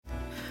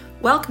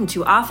Welcome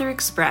to Author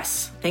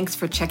Express. Thanks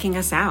for checking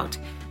us out.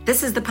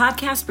 This is the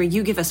podcast where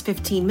you give us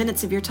 15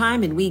 minutes of your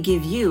time and we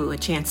give you a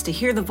chance to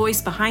hear the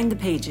voice behind the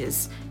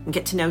pages and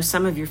get to know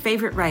some of your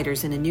favorite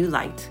writers in a new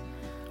light.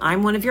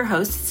 I'm one of your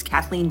hosts,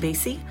 Kathleen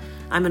Basie.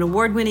 I'm an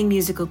award-winning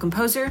musical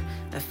composer,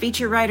 a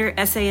feature writer,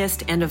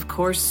 essayist, and of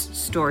course,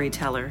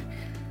 storyteller.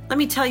 Let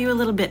me tell you a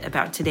little bit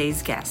about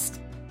today's guest.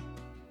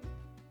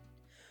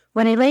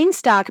 When Elaine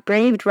Stock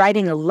braved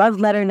writing a love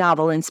letter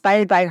novel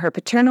inspired by her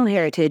paternal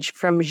heritage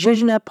from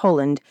Żyzna,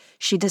 Poland,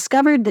 she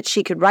discovered that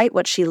she could write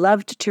what she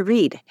loved to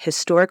read,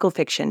 historical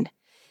fiction.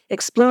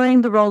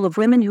 Exploring the role of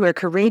women who are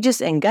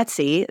courageous and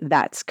gutsy,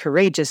 that's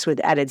courageous with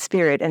added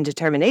spirit and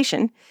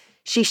determination,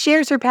 she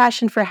shares her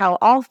passion for how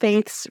all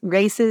faiths,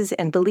 races,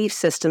 and belief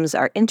systems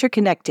are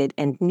interconnected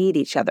and need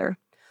each other.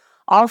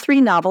 All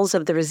three novels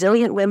of the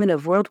Resilient Women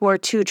of World War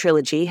II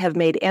trilogy have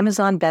made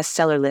Amazon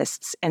bestseller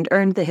lists and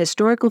earned the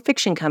Historical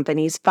Fiction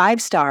Company's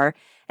 5-star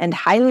and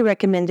highly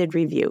recommended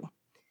review.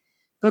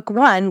 Book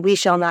 1, We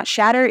Shall Not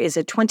Shatter, is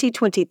a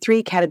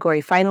 2023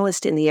 category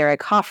finalist in the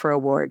Eric Hoffer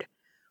Award.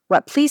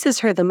 What pleases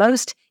her the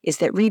most is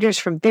that readers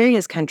from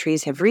various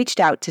countries have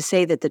reached out to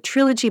say that the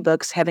trilogy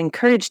books have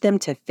encouraged them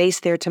to face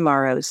their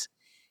tomorrows.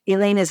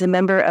 Elaine is a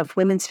member of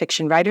Women's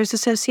Fiction Writers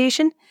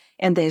Association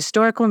and the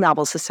Historical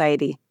Novel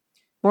Society.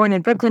 Born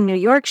in Brooklyn, New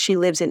York, she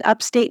lives in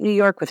upstate New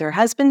York with her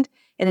husband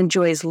and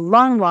enjoys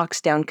long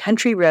walks down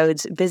country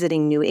roads,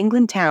 visiting New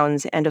England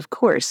towns, and, of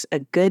course, a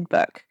good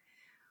book.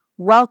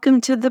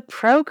 Welcome to the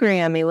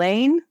program,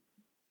 Elaine.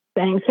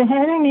 Thanks for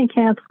having me,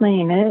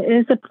 Kathleen. It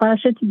is a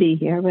pleasure to be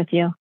here with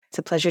you. It's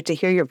a pleasure to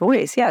hear your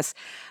voice, yes.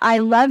 I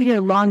love your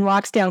long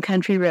walks down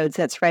country roads.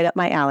 That's right up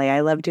my alley.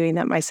 I love doing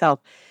that myself.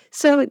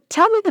 So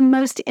tell me the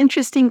most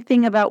interesting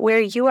thing about where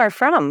you are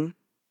from.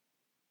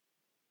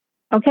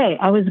 Okay,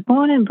 I was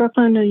born in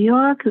Brooklyn, New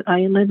York.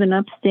 I live in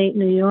upstate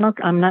New York.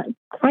 I'm not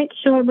quite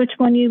sure which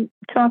one you're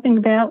talking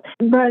about,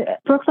 but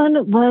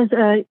Brooklyn was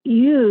a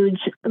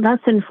huge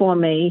lesson for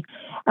me.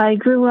 I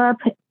grew up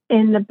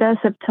in the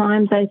best of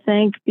times, I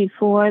think,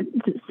 before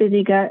the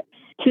city got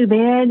too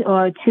bad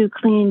or too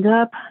cleaned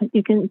up.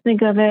 You can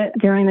think of it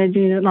during the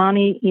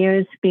Giuliani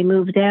years, we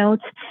moved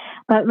out.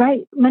 But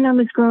right when I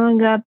was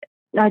growing up,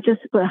 I just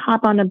would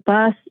hop on a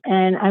bus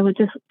and I would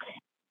just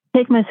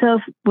take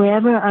myself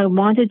wherever I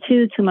wanted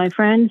to my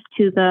friends,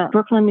 to the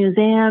Brooklyn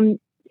Museum.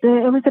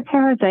 It was a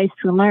paradise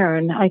to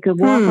learn. I could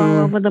walk all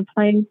over the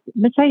place,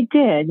 which I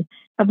did.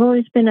 I've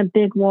always been a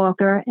big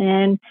walker,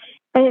 and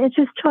it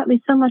just taught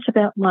me so much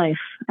about life,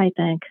 I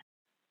think.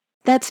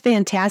 That's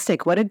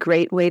fantastic. What a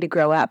great way to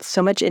grow up.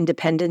 So much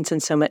independence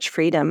and so much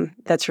freedom.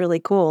 That's really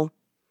cool.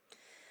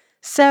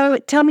 So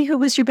tell me, who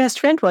was your best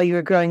friend while you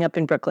were growing up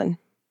in Brooklyn?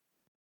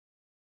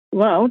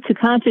 Well, to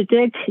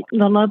contradict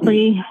the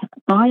lovely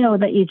bio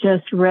that you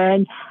just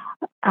read,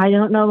 I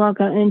don't know what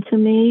got into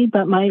me,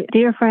 but my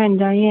dear friend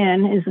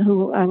Diane is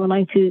who I would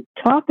like to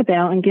talk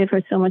about and give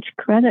her so much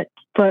credit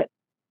for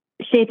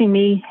shaping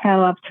me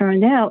how I've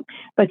turned out.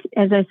 But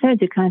as I said,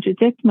 to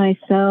contradict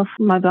myself,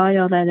 my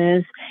bio that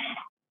is,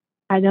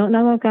 I don't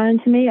know what got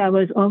into me. I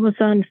was all of a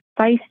sudden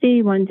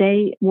feisty one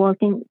day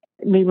walking.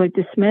 We were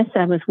dismissed.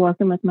 I was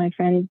walking with my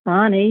friend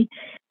Bonnie.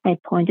 I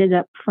pointed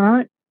up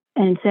front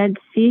and said,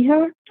 "See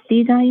her?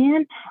 See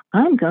Diane?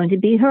 I'm going to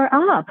beat her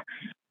up."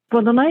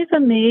 For the life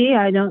of me,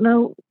 I don't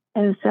know,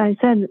 as I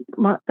said,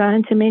 what got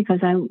into me, because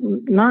I'm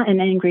not an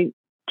angry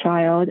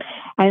child.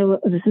 I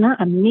was not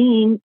a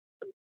mean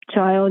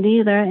child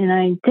either, and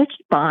I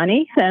ditched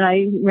Bonnie, and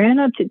I ran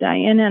up to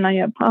Diane, and I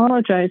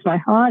apologized my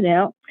heart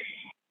out.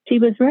 She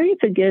was very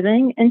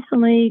forgiving,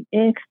 instantly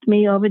asked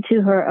me over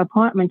to her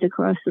apartment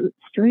across the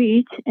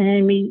street,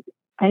 and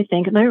I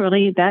think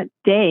literally that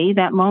day,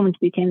 that moment,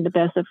 became the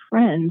best of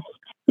friends.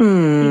 He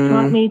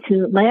taught me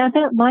to laugh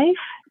at life,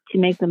 to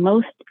make the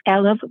most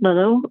out of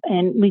little.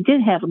 And we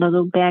did have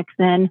little back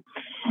then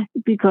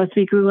because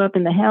we grew up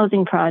in the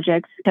housing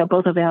projects. So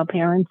both of our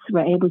parents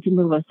were able to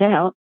move us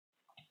out.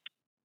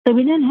 So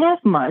we didn't have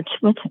much,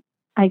 which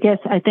I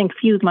think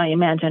fueled my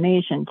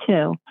imagination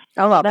too.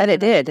 Oh, I'll bet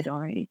it did.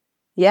 Story.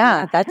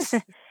 Yeah,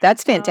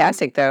 that's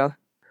fantastic though.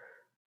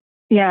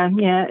 Yeah.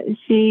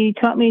 She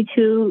taught me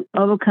to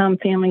overcome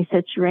family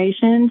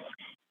situations.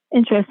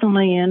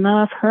 Interestingly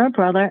enough, her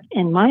brother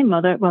and my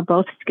mother were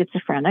both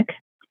schizophrenic.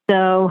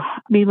 So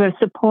we were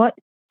support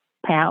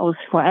pals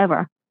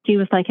forever. She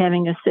was like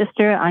having a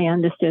sister. I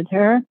understood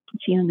her.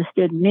 She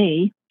understood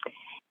me.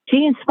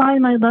 She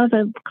inspired my love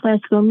of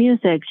classical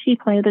music. She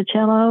played the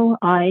cello.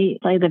 I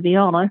played the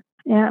viola.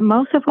 And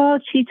most of all,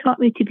 she taught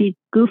me to be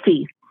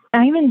goofy.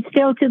 I even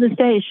still to this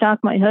day shock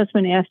my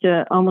husband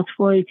after almost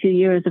 42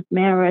 years of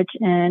marriage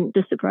and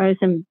to surprise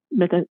him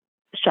with a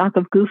shock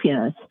of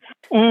goofiness.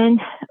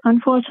 And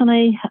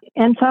unfortunately,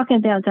 I'm talking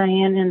about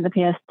Diane in the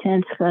past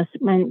tense because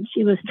when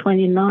she was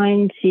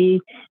 29,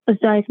 she was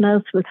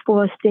diagnosed with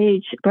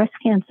 4-stage breast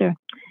cancer.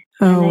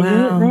 Oh, and I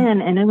knew it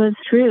then, and it was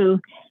true.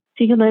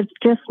 She lived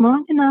just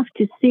long enough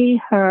to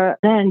see her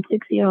then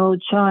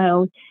 6-year-old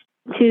child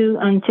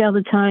until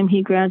the time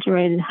he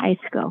graduated high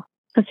school.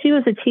 But she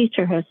was a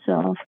teacher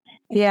herself.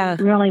 Yeah.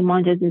 Really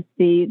wanted to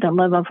see the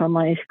love of her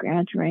life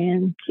graduate,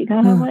 and she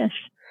got her wish.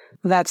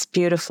 That's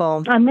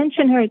beautiful. I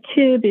mention her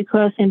too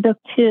because in book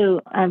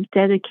 2, I've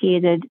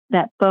dedicated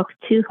that book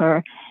to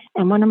her.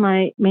 And one of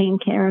my main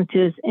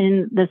characters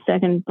in the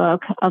second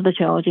book of the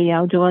trilogy,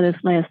 Our Daughter's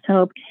Last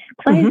Hope,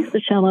 plays the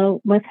cello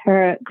with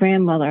her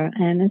grandmother.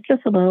 And it's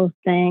just a little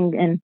thing.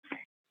 And,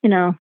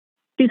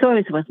 she's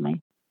always with me.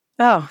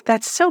 Oh,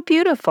 that's so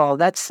beautiful.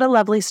 That's a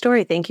lovely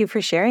story. Thank you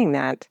for sharing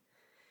that.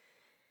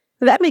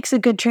 That makes a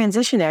good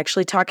transition,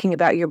 actually, talking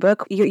about your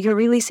book. You're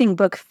releasing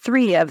book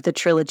 3 of the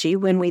trilogy,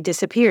 When We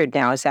Disappeared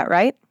now. Is that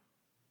right?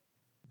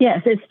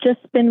 Yes, it's just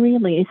been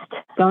released.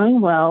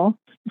 Going well.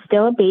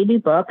 Still a baby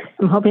book.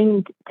 I'm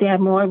hoping to have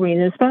more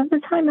readers, but the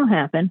time will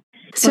happen.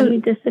 So, When We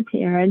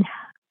Disappeared.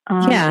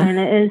 And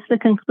it is the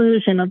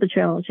conclusion of the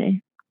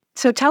trilogy.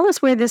 So tell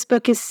us where this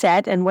book is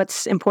set and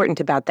what's important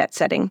about that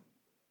setting.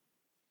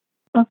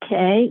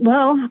 Okay.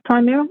 Well,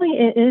 primarily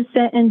it is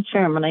set in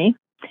Germany.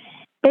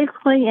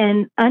 Basically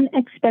an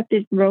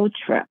unexpected road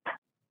trip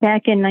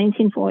back in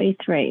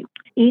 1943.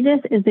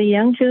 Edith is a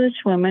young Jewish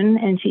woman,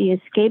 and she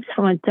escapes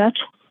from a Dutch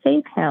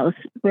safe house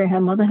where her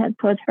mother had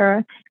put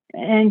her,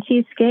 and she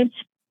escapes,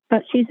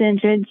 but she's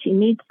injured. She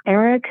meets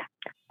Eric,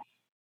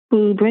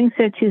 who brings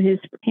her to his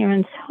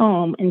parents'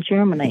 home in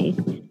Germany.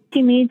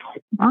 She meets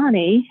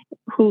Bonnie,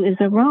 who is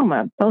a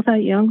Roma. Both are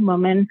young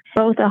women.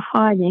 Both are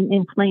hiding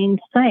in plain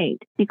sight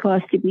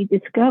because to be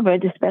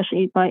discovered,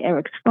 especially by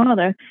Eric's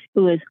father,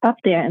 who is up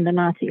there in the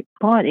Nazi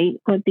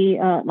party, would be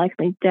a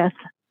likely death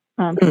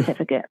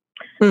certificate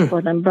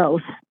for them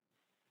both.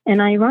 And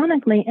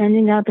ironically,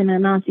 ending up in a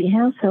Nazi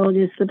household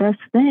is the best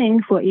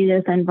thing for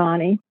Edith and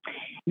Bonnie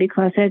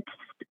because it's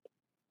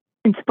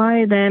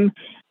inspired them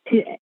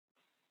to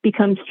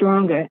become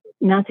stronger,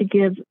 not to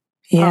give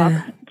up,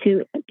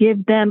 to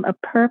give them a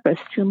purpose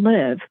to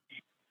live.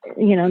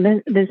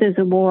 This is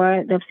a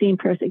war. They've seen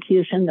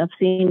persecution. They've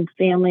seen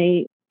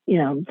family,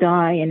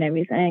 die and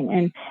everything,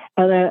 and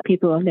other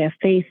people of their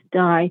faith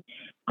die.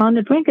 On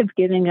the brink of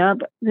giving up,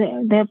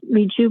 they've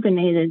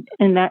rejuvenated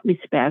in that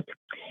respect.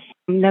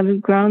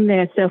 They've grown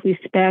their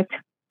self-respect,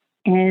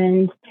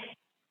 and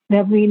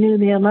they've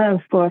renewed their love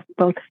for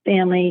both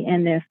family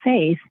and their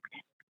faith.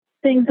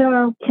 Things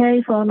are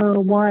okay for a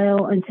little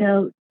while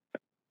until,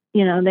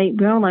 they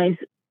realize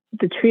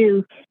the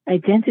true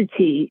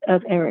identity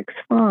of Eric's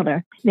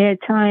father. Their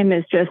time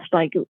is just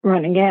like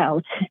running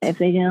out. If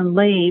they didn't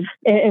leave,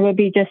 it would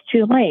be just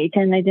too late,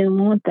 and they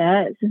didn't want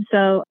that.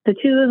 So the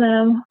two of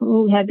them,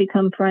 who had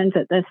become friends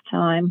at this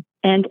time,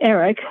 and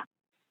Eric,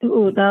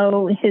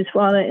 although his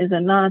father is a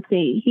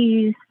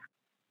Nazi,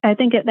 I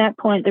think at that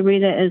point the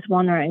reader is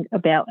wondering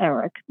about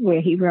Eric,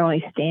 where he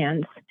really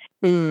stands.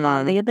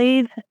 They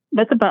leave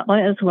with the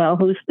butler as well,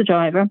 who's the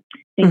driver.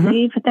 They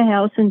leave the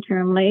house in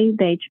Germany.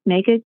 They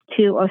make it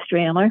to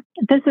Australia.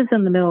 This is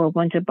in the middle of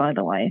winter, by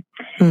the way.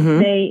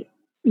 They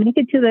make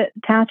it to the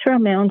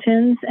Tatra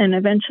Mountains and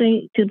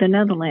eventually to the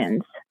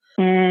Netherlands.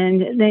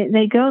 And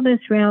they go this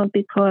route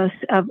because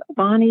of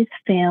Bonnie's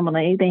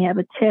family. They have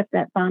a tip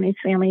that Bonnie's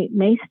family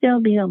may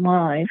still be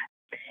alive.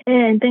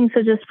 And things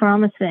are just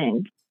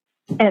promising.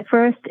 At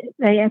first,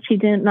 they actually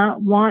did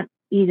not want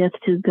Edith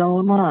to go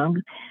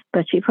along,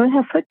 but she put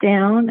her foot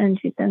down and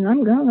she said,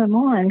 I'm going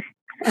along.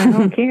 I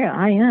don't care.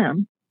 I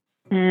am.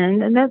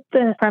 And that's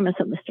the premise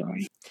of the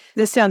story.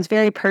 This sounds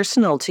very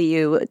personal to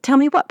you. Tell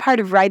me, what part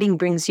of writing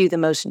brings you the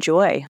most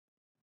joy?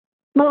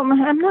 Well,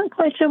 I'm not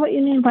quite sure what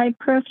you mean by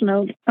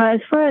personal.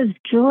 As far as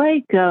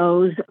joy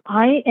goes,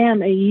 I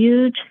am a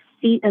huge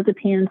seat of the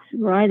pants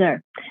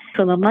writer.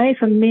 For the life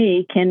of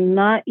me,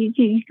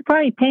 you could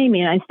probably pay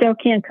me, and I still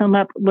can't come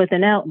up with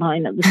an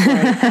outline of the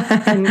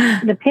story. In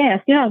the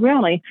past,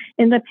 really.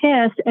 In the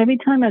past, every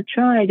time I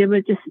tried, it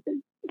would just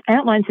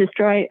outlines a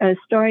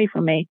story for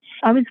me.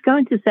 I was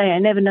going to say I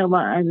never know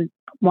what I would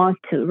want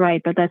to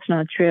write, but that's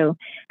not true.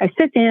 I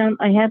sit down,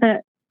 I have an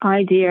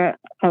idea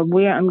of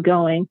where I'm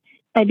going.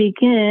 I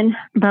begin,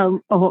 but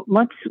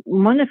what's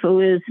wonderful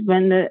is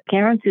when the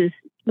characters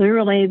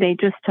literally, they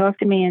just talk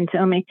to me and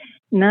tell me,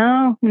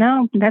 no,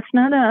 that's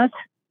not us.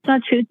 It's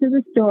not true to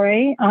the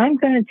story. I'm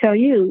going to tell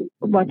you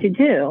what to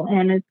do.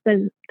 And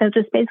they're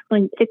just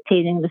basically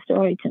dictating the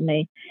story to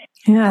me.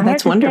 Yeah,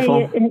 that's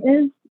wonderful. It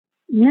is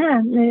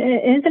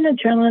an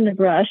adrenaline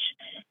rush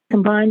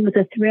combined with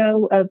a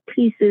thrill of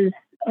pieces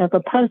of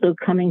a puzzle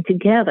coming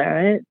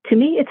together. To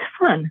me, it's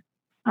fun.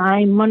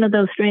 I'm one of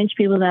those strange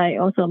people that I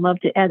also love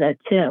to edit,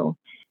 too.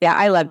 Yeah,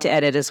 I love to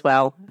edit as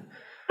well.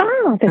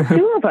 Oh, there's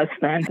two of us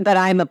then. But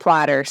I'm a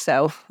plotter,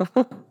 so.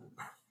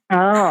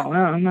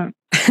 No.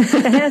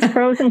 It has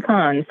pros and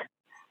cons.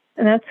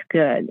 That's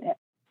good.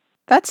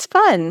 That's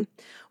fun.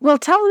 Well,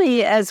 tell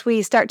me, as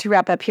we start to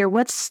wrap up here,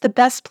 what's the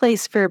best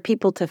place for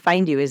people to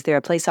find you? Is there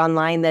a place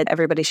online that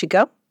everybody should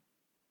go?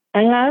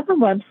 I have a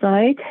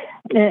website.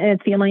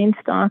 It's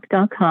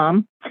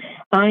elainestock.com.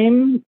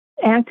 I'm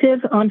active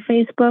on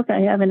Facebook.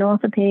 I have an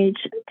author page,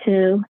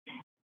 too.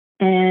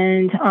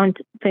 and on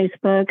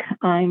Facebook.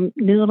 I'm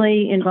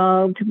newly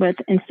involved with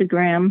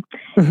Instagram.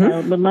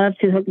 I would love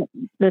to hook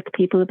with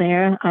people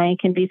there. I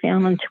can be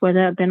found on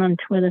Twitter. I've been on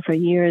Twitter for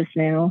years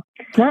now.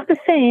 Not the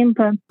same,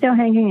 but still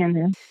hanging in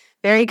there.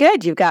 Very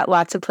good. You've got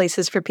lots of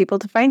places for people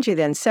to find you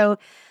then. So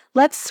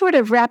let's sort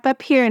of wrap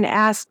up here and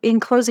ask, in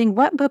closing,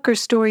 what book or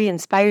story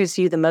inspires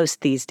you the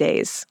most these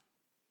days?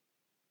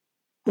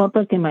 What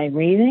book am I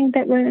reading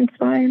that would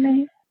inspire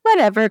me?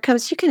 Whatever,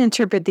 because you can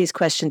interpret these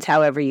questions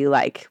however you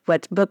like.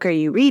 What book are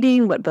you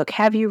reading? What book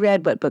have you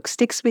read? What book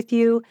sticks with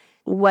you?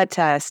 What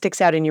sticks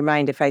out in your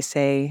mind if I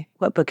say,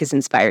 what book is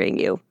inspiring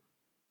you?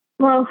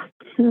 Well,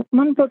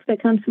 one book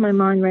that comes to my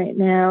mind right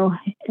now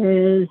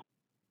is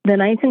The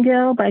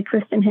Nightingale by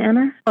Kristen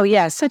Hanna. Oh,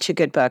 yeah, such a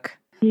good book.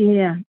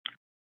 Yeah.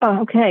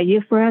 Oh, okay,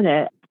 you've read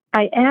it.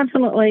 I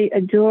absolutely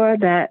adore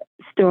that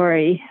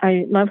story.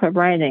 I love her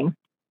writing.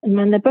 And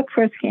when the book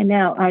first came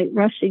out, I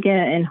rushed to get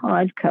it in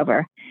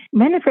hardcover.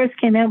 When it first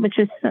came out, which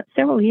was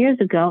several years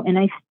ago, and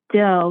I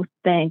still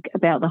think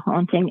about the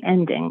haunting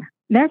ending.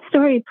 That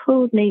story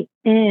pulled me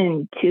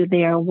into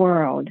their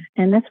world,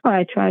 and that's what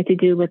I try to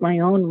do with my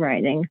own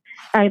writing.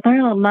 I learn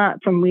a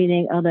lot from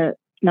reading other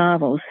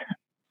novels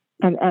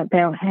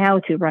about how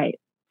to write.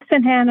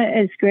 Kristen Hanna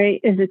is great,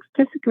 is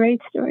just a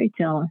great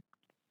storyteller.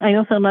 I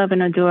also love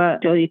and adore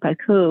Jodi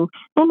Picoult,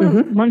 whom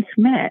we once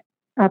met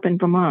up in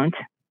Vermont.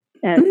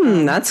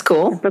 That's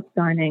cool. Book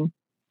signing.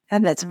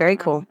 And that's very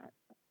cool.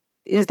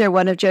 Is there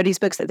one of Jodi's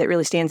books that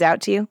really stands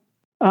out to you?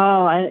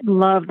 Oh, I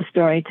love The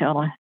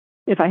Storyteller.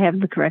 If I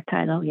have the correct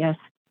title, yes.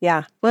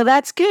 Yeah. Well,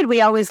 that's good.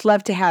 We always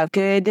love to have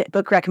good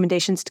book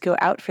recommendations to go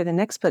out for the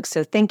next book.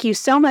 So thank you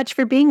so much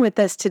for being with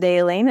us today,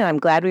 Elaine. And I'm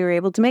glad we were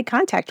able to make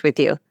contact with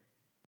you.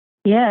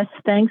 Yes.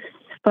 Thanks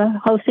for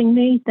hosting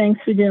me. Thanks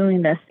for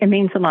doing this. It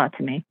means a lot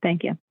to me.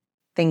 Thank you.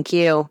 Thank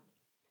you.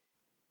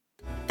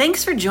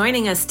 Thanks for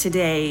joining us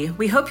today.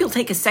 We hope you'll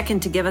take a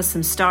second to give us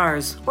some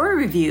stars or a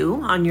review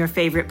on your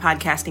favorite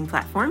podcasting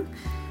platform.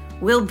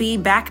 We'll be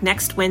back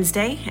next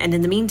Wednesday, and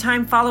in the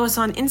meantime, follow us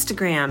on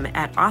Instagram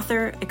at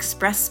Author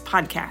Express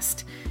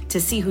Podcast to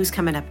see who's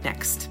coming up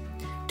next.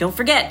 Don't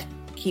forget,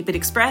 keep it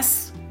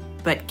express,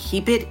 but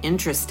keep it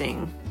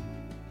interesting.